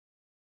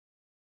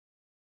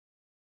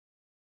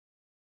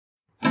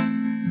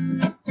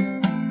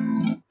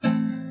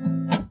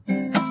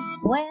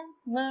When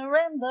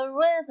marimba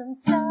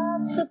rhythms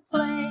start to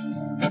play,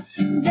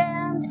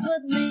 dance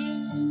with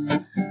me,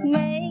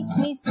 make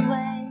me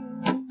sway.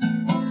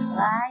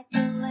 Like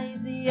a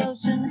lazy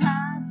ocean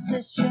hugs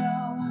the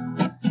shore,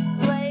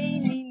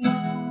 sway me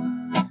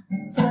more,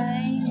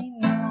 sway me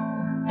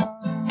more.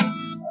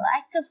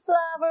 Like a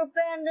flower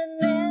bending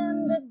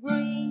in the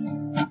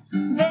breeze,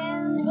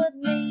 bend with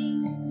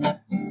me,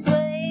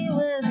 sway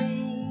with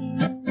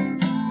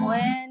ease.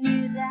 When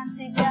you dance,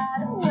 you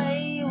got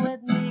away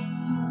with me,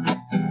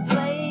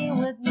 sway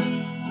with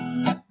me,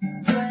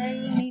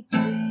 sway me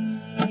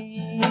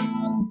please.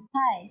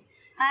 Hi,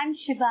 I'm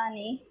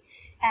Shibani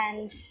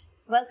and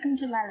welcome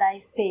to my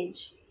life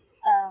page.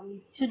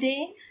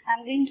 Today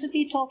I'm going to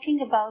be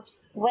talking about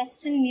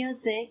Western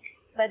music,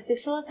 but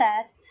before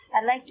that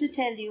I'd like to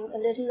tell you a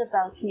little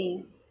about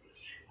me.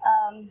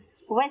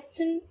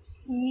 Western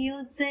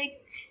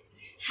music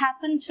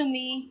happened to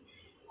me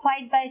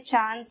quite by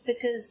chance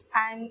because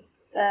I'm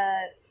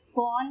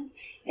born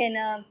in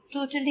a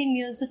totally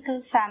musical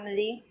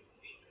family,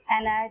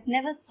 and I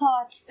never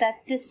thought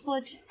that this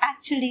would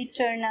actually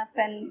turn up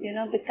and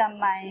become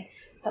my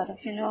sort of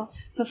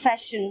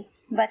profession,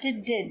 but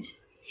it did.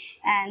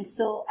 And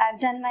so I've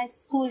done my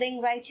schooling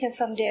right here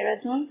from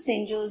Dehradun,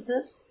 St.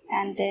 Joseph's,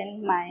 and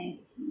then my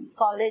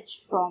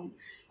college from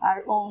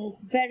our own,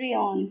 very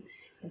own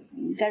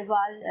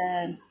Garhwal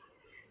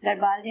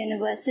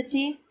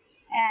University.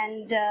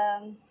 And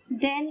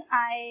then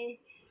I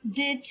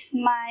did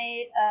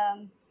my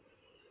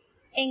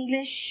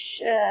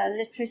English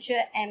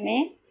literature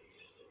MA.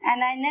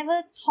 And I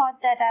never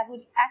thought that I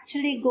would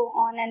actually go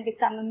on and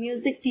become a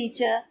music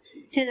teacher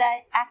till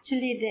I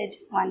actually did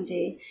one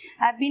day.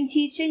 I've been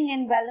teaching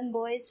in Welham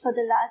Boys for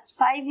the last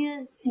 5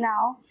 years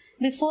now.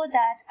 Before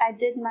that, I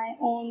did my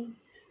own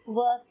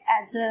work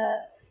as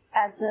a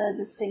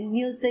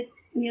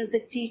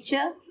music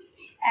teacher,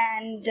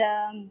 and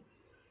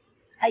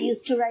I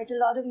used to write a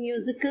lot of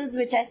musicals,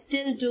 which I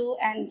still do,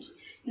 and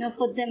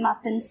put them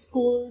up in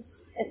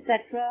schools,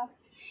 etc.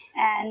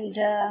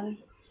 And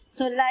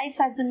so life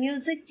as a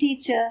music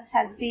teacher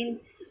has been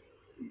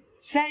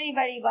very,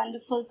 very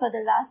wonderful for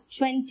the last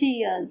 20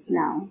 years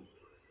now.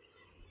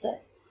 So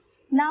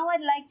now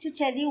I'd like to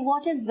tell you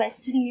what is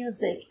Western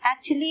music.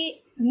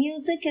 Actually,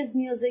 music is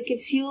music.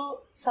 If you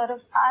sort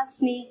of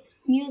ask me,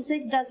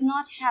 music does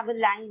not have a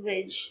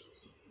language.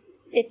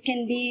 It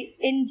can be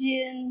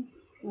Indian,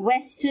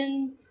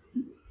 Western.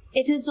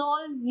 It is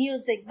all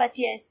music. But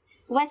yes,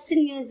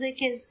 Western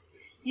music is,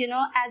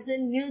 as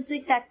in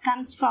music that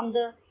comes from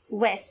the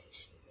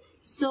West.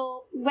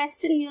 So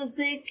Western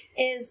music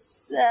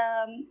is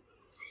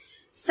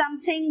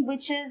something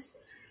which is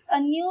a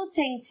new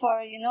thing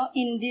for,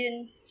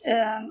 Indian,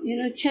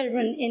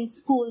 children in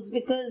schools,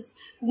 because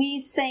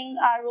we sing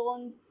our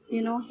own,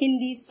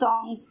 Hindi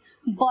songs,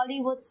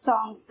 Bollywood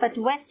songs. But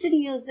Western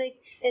music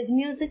is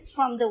music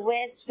from the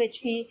West,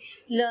 which we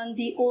learn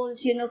the old,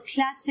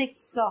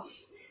 classics of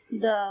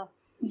the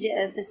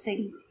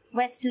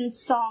Western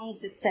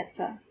songs,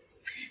 etc.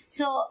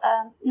 So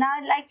now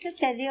I'd like to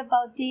tell you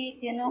about the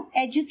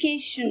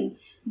education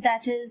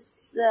that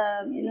is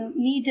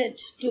needed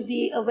to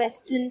be a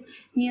Western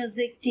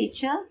music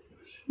teacher.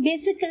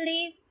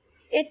 Basically,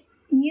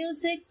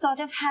 music sort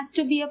of has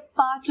to be a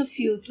part of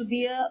you to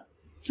be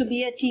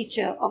a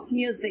teacher of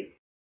music.